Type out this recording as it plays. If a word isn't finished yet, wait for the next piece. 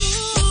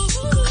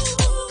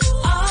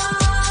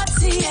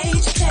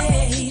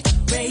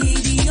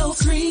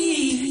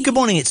Good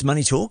morning, it's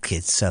Money Talk.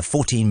 It's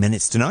 14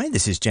 minutes to 9.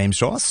 This is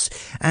James Ross.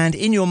 And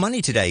in Your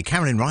Money today,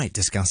 Carolyn Wright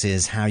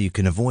discusses how you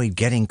can avoid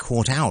getting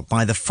caught out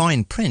by the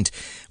fine print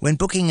when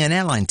booking an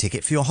airline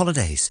ticket for your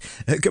holidays.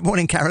 Good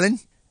morning,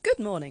 Carolyn. Good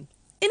morning.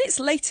 In its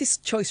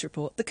latest choice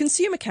report, the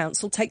Consumer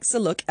Council takes a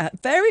look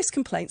at various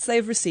complaints they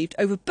have received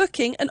over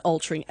booking and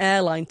altering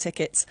airline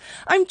tickets.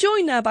 I'm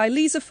joined now by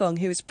Liza Fung,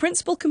 who is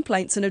Principal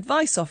Complaints and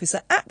Advice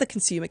Officer at the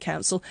Consumer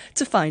Council,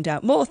 to find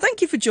out more.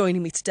 Thank you for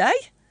joining me today.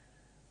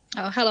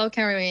 Oh, hello,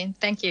 Carolyn.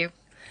 Thank you.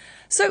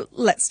 So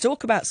let's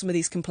talk about some of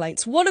these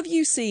complaints. What have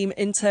you seen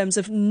in terms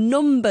of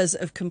numbers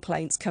of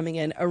complaints coming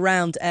in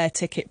around air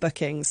ticket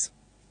bookings?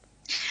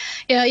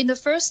 Yeah, in the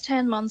first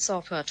 10 months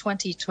of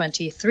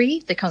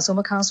 2023, the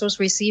Consumer Councils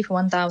received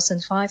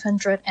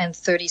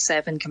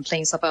 1,537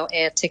 complaints about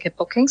air ticket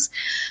bookings,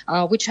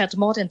 which had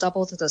more than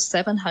doubled the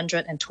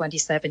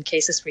 727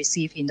 cases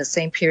received in the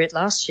same period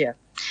last year.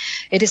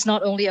 It is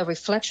not only a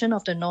reflection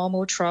of the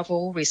normal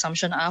travel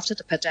resumption after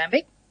the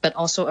pandemic, but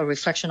also a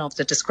reflection of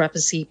the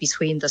discrepancy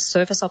between the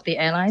service of the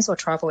airlines or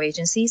travel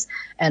agencies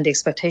and the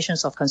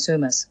expectations of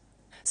consumers.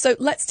 So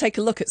let's take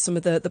a look at some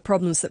of the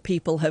problems that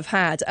people have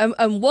had.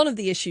 And one of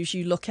the issues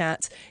you look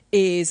at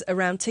is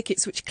around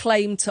tickets which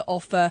claim to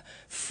offer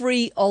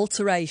free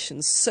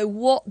alterations. So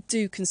what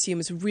do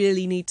consumers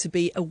really need to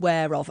be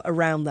aware of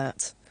around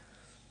that?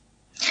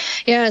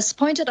 Yeah, as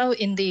pointed out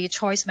in the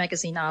Choice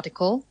magazine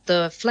article,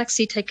 the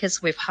flexi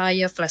tickets with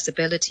higher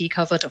flexibility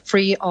covered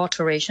free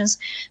alterations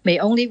may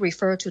only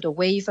refer to the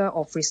waiver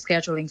of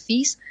rescheduling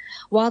fees,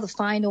 while the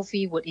final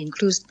fee would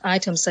include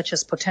items such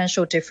as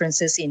potential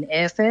differences in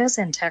airfares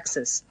and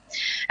taxes.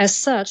 As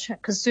such,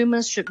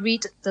 consumers should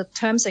read the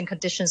terms and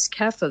conditions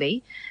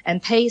carefully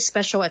and pay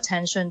special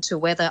attention to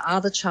whether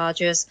other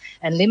charges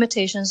and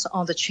limitations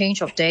on the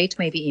change of date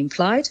may be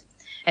implied,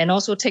 and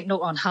also take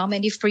note on how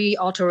many free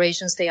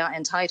alterations they are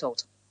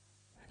entitled.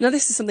 Now,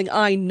 this is something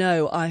I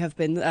know I have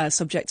been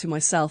subject to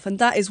myself, and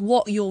that is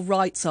what your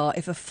rights are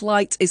if a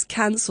flight is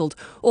cancelled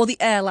or the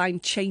airline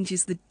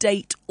changes the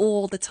date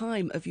or the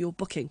time of your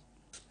booking.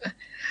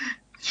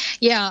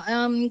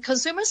 Yeah,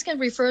 consumers can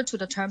refer to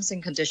the terms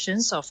and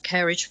conditions of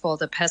carriage for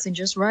the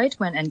passenger's right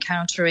when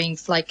encountering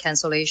flight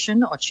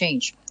cancellation or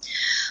change.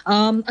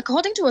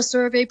 According to a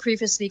survey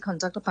previously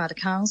conducted by the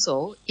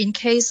Council, in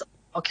case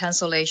or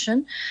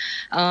cancellation,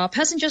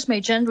 passengers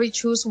may generally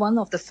choose one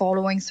of the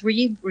following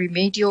three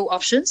remedial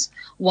options.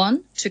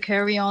 1, to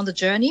carry on the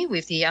journey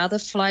with the other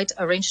flight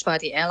arranged by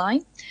the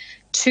airline.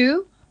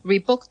 2,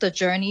 rebook the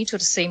journey to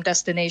the same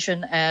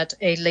destination at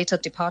a later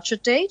departure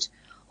date.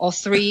 Or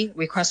 3,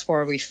 request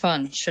for a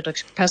refund should the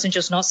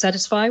passengers not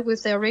satisfied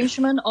with the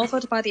arrangement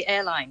offered by the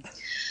airline.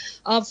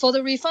 For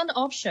the refund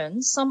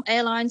option, some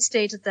airlines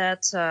stated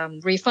that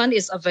refund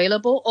is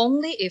available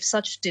only if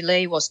such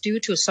delay was due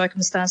to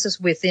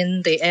circumstances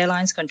within the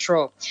airline's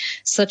control,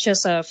 such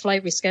as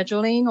flight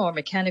rescheduling or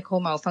mechanical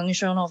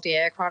malfunction of the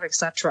aircraft,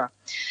 etc.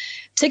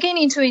 Taking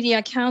into the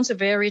account the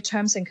varied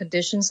terms and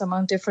conditions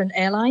among different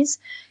airlines,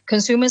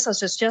 consumers are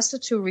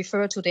suggested to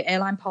refer to the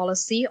airline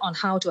policy on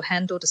how to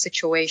handle the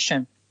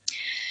situation.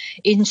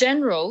 In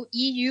general,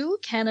 EU,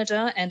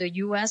 Canada, and the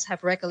US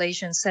have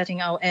regulations setting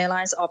out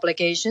airlines'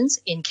 obligations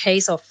in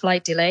case of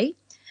flight delay.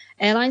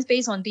 Airlines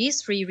based on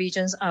these three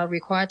regions are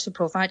required to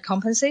provide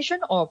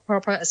compensation or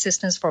proper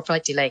assistance for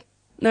flight delay.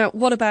 Now,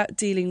 what about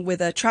dealing with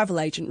a travel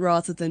agent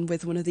rather than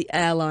with one of the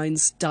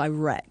airlines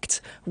direct?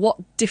 What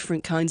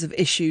different kinds of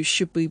issues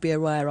should we be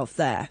aware of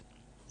there?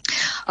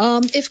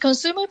 If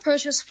consumer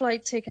purchase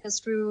flight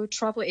tickets through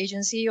travel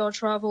agency or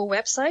travel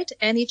website,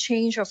 any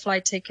change of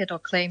flight ticket or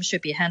claim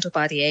should be handled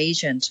by the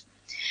agent.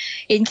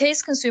 In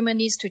case consumer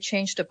needs to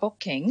change the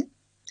booking,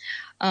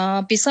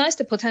 besides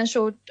the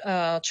potential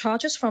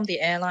charges from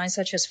the airline,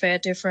 such as fare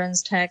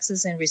difference,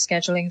 taxes, and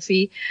rescheduling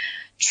fee,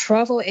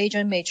 travel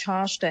agent may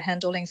charge the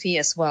handling fee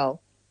as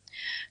well.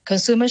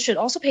 Consumers should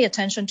also pay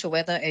attention to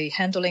whether a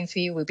handling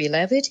fee will be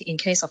levied in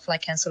case of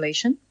flight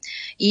cancellation,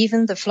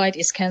 even the flight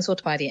is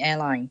cancelled by the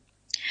airline.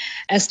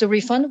 As the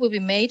refund will be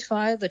made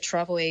via the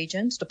travel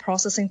agent, the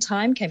processing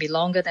time can be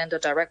longer than the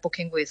direct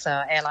booking with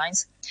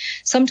airlines.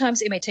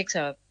 Sometimes it may take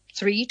 3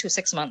 to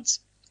 6 months.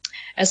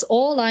 As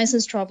all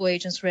licensed travel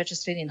agents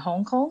registered in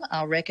Hong Kong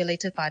are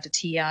regulated by the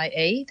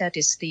TIA, that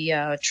is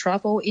the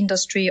Travel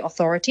Industry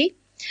Authority,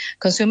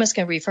 consumers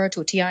can refer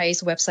to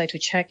TIA's website to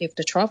check if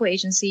the travel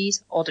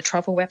agencies or the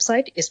travel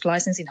website is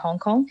licensed in Hong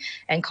Kong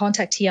and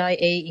contact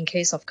TIA in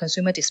case of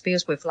consumer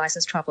disputes with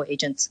licensed travel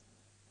agents.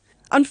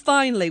 And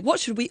finally, what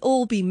should we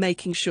all be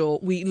making sure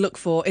we look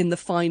for in the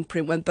fine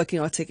print when booking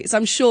our tickets?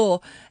 I'm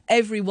sure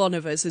every one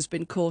of us has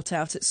been caught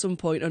out at some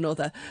point or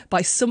another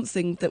by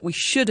something that we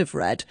should have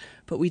read,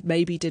 but we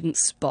maybe didn't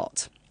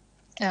spot.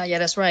 Yeah,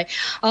 that's right.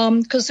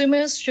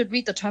 Consumers should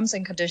read the terms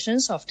and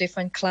conditions of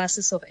different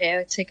classes of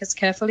air tickets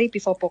carefully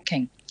before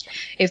booking.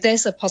 If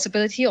there's a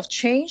possibility of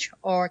change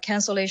or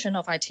cancellation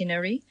of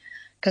itinerary,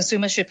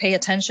 consumers should pay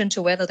attention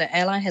to whether the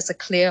airline has a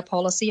clear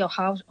policy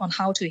on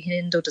how to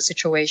handle the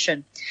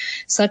situation,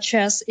 such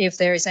as if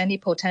there is any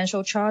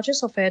potential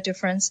charges of fare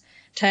difference,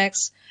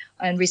 tax,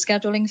 and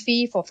rescheduling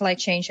fee for flight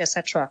change,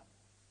 etc.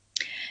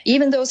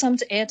 Even though some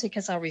air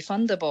tickets are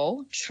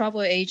refundable,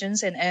 travel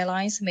agents and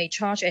airlines may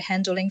charge a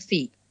handling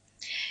fee.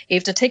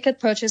 If the ticket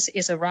purchase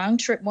is a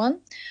round-trip one,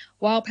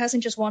 while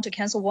passengers want to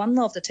cancel one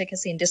of the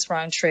tickets in this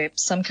round trip,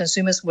 some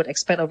consumers would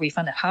expect a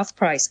refund at half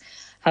price.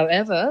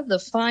 However, the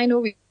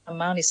final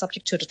amount is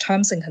subject to the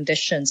terms and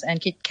conditions,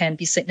 and it can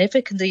be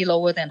significantly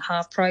lower than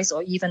half price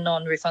or even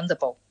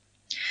non-refundable.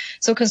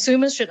 So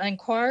consumers should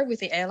inquire with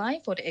the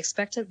airline for the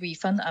expected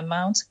refund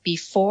amount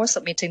before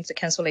submitting the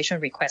cancellation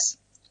request.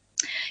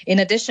 In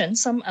addition,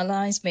 some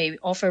airlines may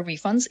offer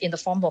refunds in the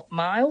form of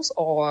miles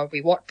or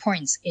reward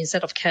points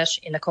instead of cash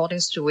in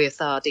accordance with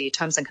the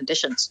terms and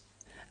conditions.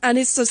 And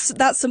is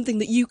that something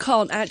that you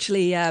can't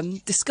actually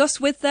discuss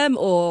with them,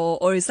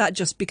 or is that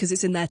just because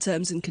it's in their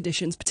terms and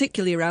conditions,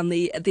 particularly around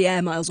the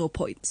air miles or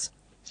points?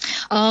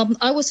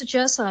 I would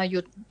suggest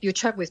you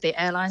check with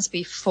the airlines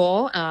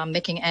before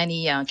making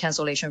any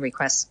cancellation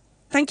requests.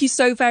 Thank you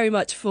so very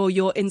much for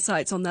your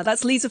insights on that.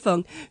 That's Liza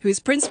Fung, who is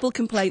Principal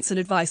Complaints and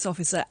Advice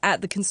Officer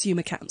at the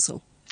Consumer Council.